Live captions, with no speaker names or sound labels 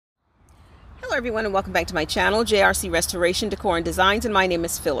Hello everyone and welcome back to my channel, JRC Restoration, Decor and Designs, and my name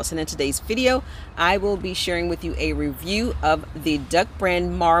is Phyllis, and in today's video I will be sharing with you a review of the Duck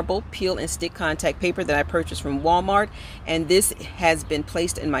brand marble peel and stick contact paper that I purchased from Walmart, and this has been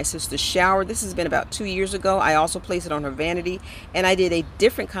placed in my sister's shower. This has been about 2 years ago. I also placed it on her vanity, and I did a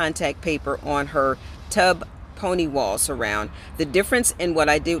different contact paper on her tub pony wall surround. The difference in what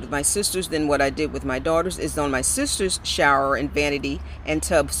I did with my sisters than what I did with my daughters is on my sister's shower and vanity and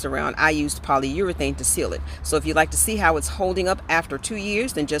tub surround, I used polyurethane to seal it. So if you'd like to see how it's holding up after 2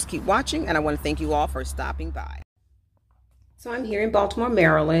 years, then just keep watching, and I want to thank you all for stopping by. So I'm here in Baltimore,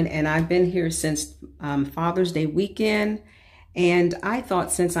 Maryland, and I've been here since Father's Day weekend, and I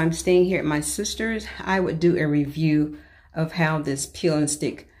thought since I'm staying here at my sister's, I would do a review of how this peel and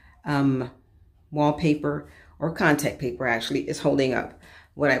stick wallpaper or contact paper actually is holding up.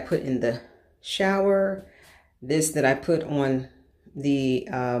 What I put in the shower, this that I put on the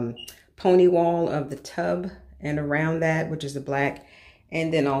pony wall of the tub and around that, which is the black,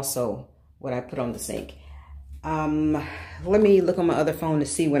 and then also what I put on the sink. Let me look on my other phone to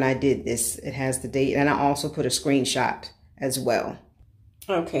see when I did this. It has the date, and I also put a screenshot as well.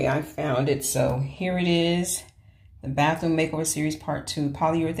 Okay, I found it. So here it is. The Bathroom Makeover Series Part 2,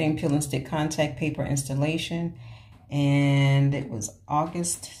 Polyurethane Peel and Stick Contact Paper Installation. And it was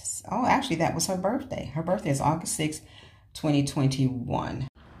August, oh, actually that was her birthday. Her birthday is August 6th, 2021.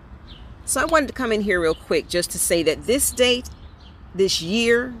 So I wanted to come in here real quick just to say that this date, this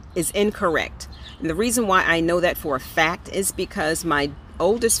year, is incorrect. And the reason why I know that for a fact is because my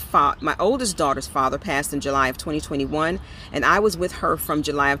oldest daughter's father passed in July of 2021, and I was with her from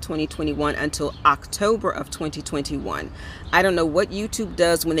July of 2021 until October of 2021. I don't know what YouTube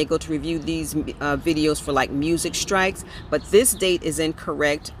does when they go to review these videos for like music strikes, but this date is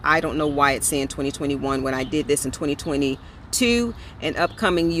incorrect. I don't know why it's saying 2021 when I did this in 2022, and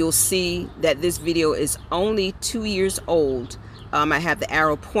upcoming you'll see that this video is only 2 years old. I have the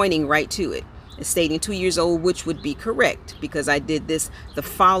arrow pointing right to it. It's stating 2 years old, which would be correct because I did this the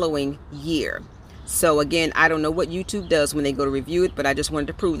following year. So again, I don't know what YouTube does when they go to review it, but I just wanted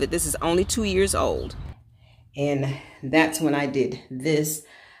to prove that this is only 2 years old. And that's when I did this.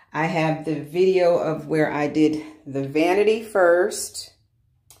 I have the video of where I did the vanity first.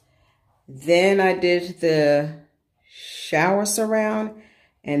 Then I did the shower surround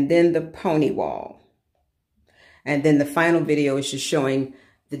and then the pony wall. And then the final video is just showing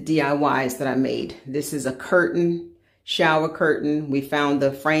the DIYs that I made. This is a curtain, shower curtain. We found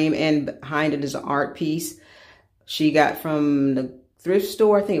the frame, and behind it is an art piece she got from the thrift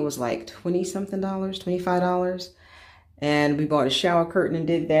store. I think it was like $20-something, $25. And we bought a shower curtain and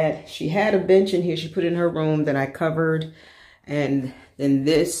did that. She had a bench in here she put in her room that I covered. And then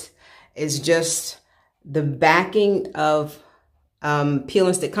this is just the backing of peel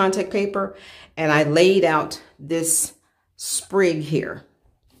and stick contact paper. And I laid out this sprig here.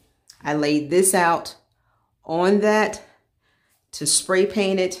 I laid this out on that to spray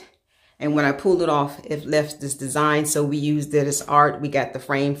paint it, and when I pulled it off, it left this design, so we used it as art. We got the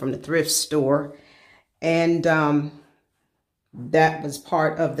frame from the thrift store, and that was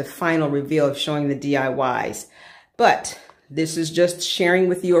part of the final reveal of showing the DIYs. But this is just sharing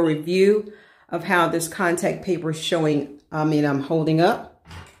with you a review of how this contact paper is showing, I'm holding up.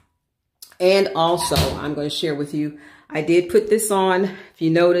 And also, I'm going to share with you, I did put this on. If you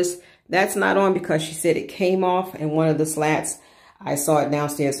notice, that's not on because she said it came off in one of the slats. I saw it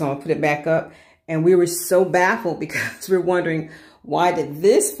downstairs, so I'm gonna put it back up. And we were so baffled because we're wondering, why did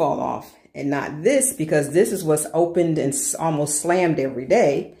this fall off and not this? Because this is what's opened and almost slammed every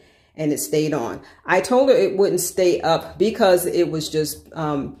day, and it stayed on. I told her it wouldn't stay up because it was just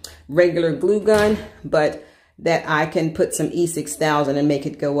regular glue gun, but that I can put some E6000 and make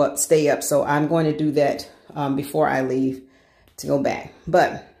it go up, stay up. So I'm going to do that before I leave to go back.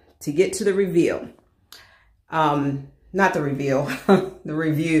 But to get to the reveal, not the reveal, the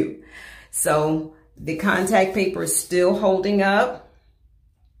review. So the contact paper is still holding up.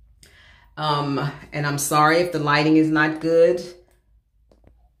 And I'm sorry if the lighting is not good,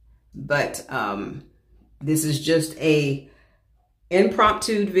 but this is just a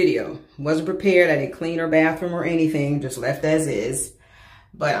impromptu video. Wasn't prepared. I didn't clean her bathroom or anything, just left as is.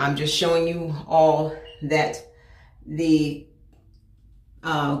 But I'm just showing you all that the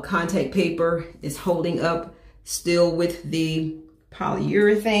contact paper is holding up still with the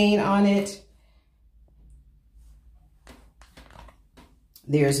polyurethane on it.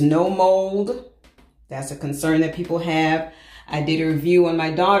 There's no mold. That's a concern that people have. I did a review on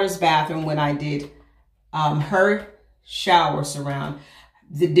my daughter's bathroom when I did her shower surround.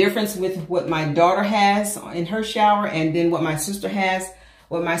 The difference with what my daughter has in her shower and then what my sister has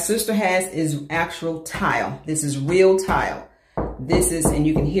What my sister has is actual tile. This is real tile. This is, and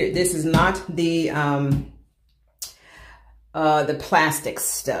you can hear, this is not the plastic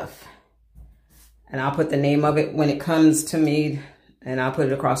stuff. And I'll put the name of it when it comes to me, and I'll put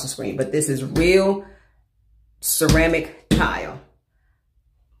it across the screen. But this is real ceramic tile.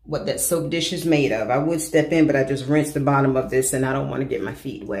 What that soap dish is made of. I would step in, but I just rinsed the bottom of this and I don't want to get my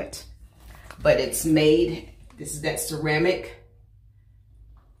feet wet. But it's made, this is that ceramic,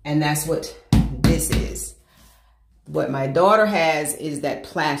 and that's what this is. What my daughter has is that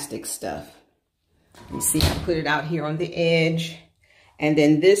plastic stuff. You see, I put it out here on the edge. And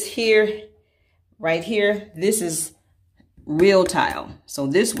then this here, right here, this is real tile. So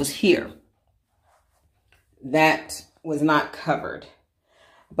this was here. That was not covered.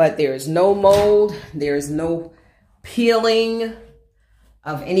 But there is no mold, there is no peeling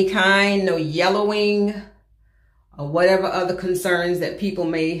of any kind, no yellowing, or whatever other concerns that people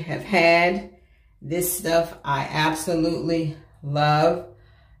may have had. This stuff I absolutely love.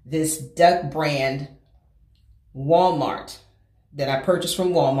 This Duck brand Walmart that I purchased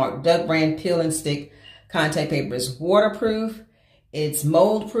from Walmart, Duck brand peel and stick contact paper is waterproof, it's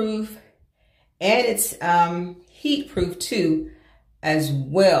mold proof, and it's heat proof too, as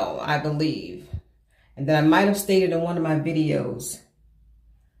well, I believe. And then I might have stated in one of my videos,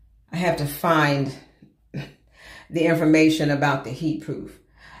 I have to find the information about the heat proof.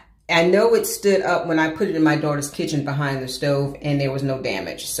 I know it stood up when I put it in my daughter's kitchen behind the stove and there was no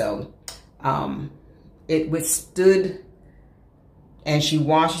damage. So it withstood, and she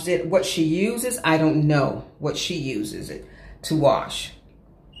washes it. What she uses, I don't know what she uses it to wash.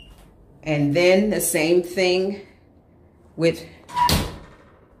 And then the same thing with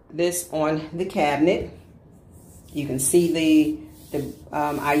this on the cabinet. You can see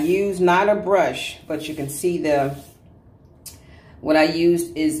I use not a brush, but you can see what I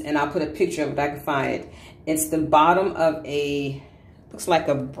used is, and I'll put a picture of it if I can find it. It's the bottom of looks like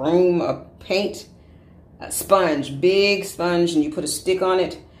a broom, a paint, a sponge, big sponge, and you put a stick on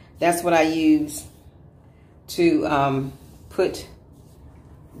it. That's what I use to put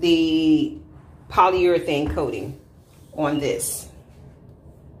the polyurethane coating on this.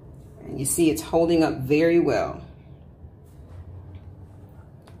 And you see it's holding up very well.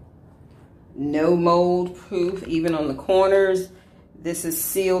 No mold proof, even on the corners. This is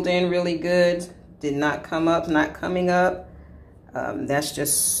sealed in really good. Did not come up, not coming up. That's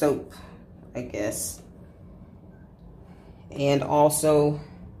just soap, I guess. And also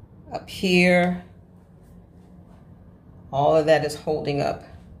up here, all of that is holding up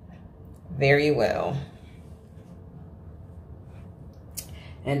very well.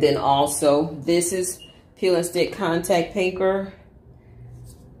 And then also, this is peel and stick contact paper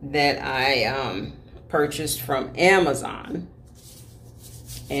that I purchased from Amazon.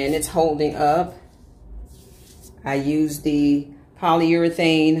 And it's holding up. I use the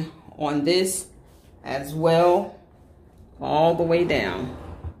polyurethane on this as well, all the way down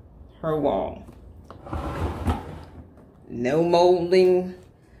her wall. No molding,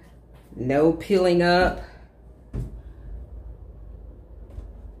 no peeling up.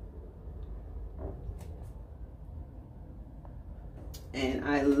 And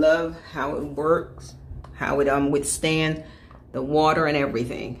I love how it works, how it withstands the water and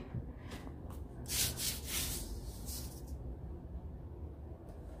everything.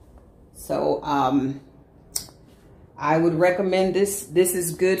 So I would recommend this. This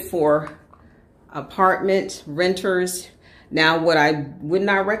is good for apartment renters. Now, what I would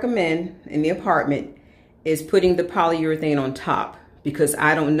not recommend in the apartment is putting the polyurethane on top, because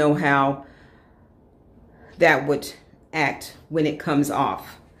I don't know how that would act when it comes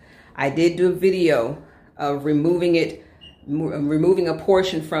off. I did do a video of removing a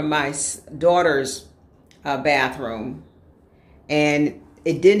portion from my daughter's bathroom, and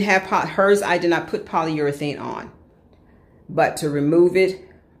it didn't have hers. I did not put polyurethane on, but to remove it,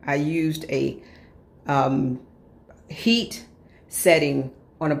 I used a heat setting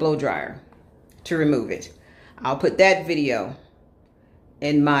on a blow dryer to remove it. I'll put that video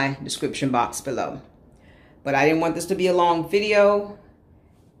in my description box below. But I didn't want this to be a long video,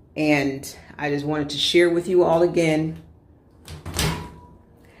 and I just wanted to share with you all again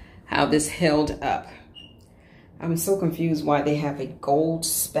how this held up. I'm so confused why they have a gold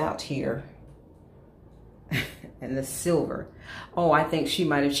spout here and the silver. Oh, I think she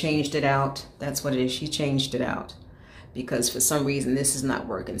might have changed it out. That's what it is. She changed it out because for some reason this is not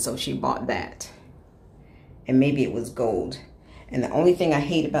working. So she bought that, and maybe it was gold. And the only thing I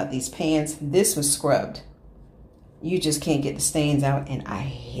hate about these pans, this was scrubbed. You just can't get the stains out, and I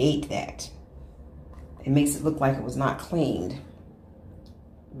hate that. It makes it look like it was not cleaned.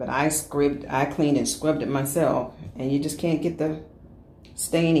 but I cleaned and scrubbed it myself, and you just can't get the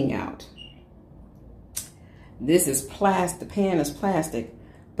staining out. This is plastic, the pan is plastic,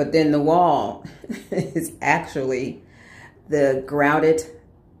 but then the wall is actually the grouted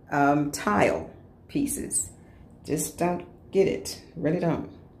tile pieces. Just don't get it, really don't.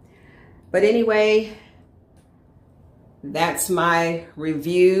 But anyway, that's my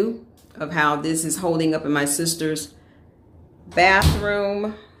review of how this is holding up in my sister's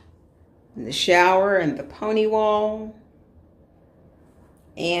bathroom, in the shower, and the pony wall,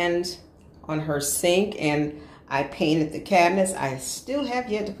 and on her sink. And I painted the cabinets. I still have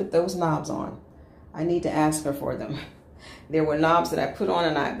yet to put those knobs on. I need to ask her for them. There were knobs that I put on,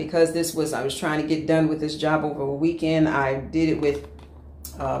 and because I was trying to get done with this job over a weekend, I did it with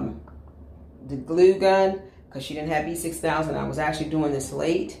the glue gun because she didn't have E6000. I was actually doing this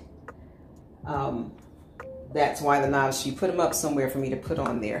late. That's why the knobs, she put them up somewhere for me to put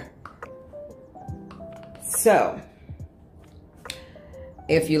on there. So,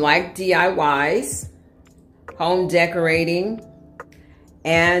 if you like DIYs, home decorating,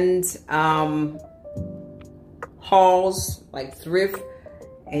 and hauls like thrift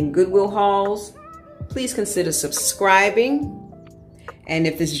and Goodwill hauls, please consider subscribing. And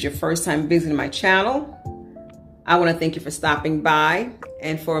if this is your first time visiting my channel, I want to thank you for stopping by.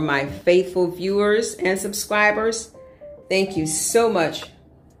 And for my faithful viewers and subscribers, thank you so much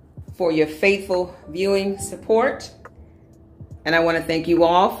for your faithful viewing support. And I want to thank you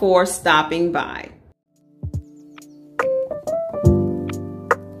all for stopping by.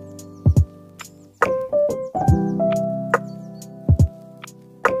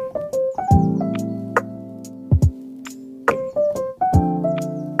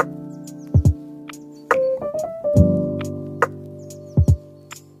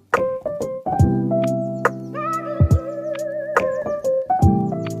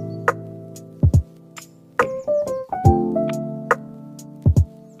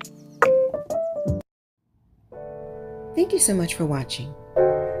 Thank you so much for watching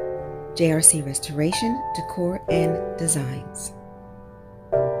JRC Restoration, Decor, and Designs.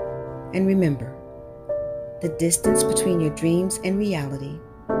 And remember, the distance between your dreams and reality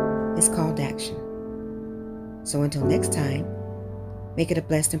is called action. So until next time, make it a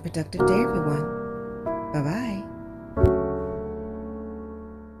blessed and productive day, everyone. Bye-bye.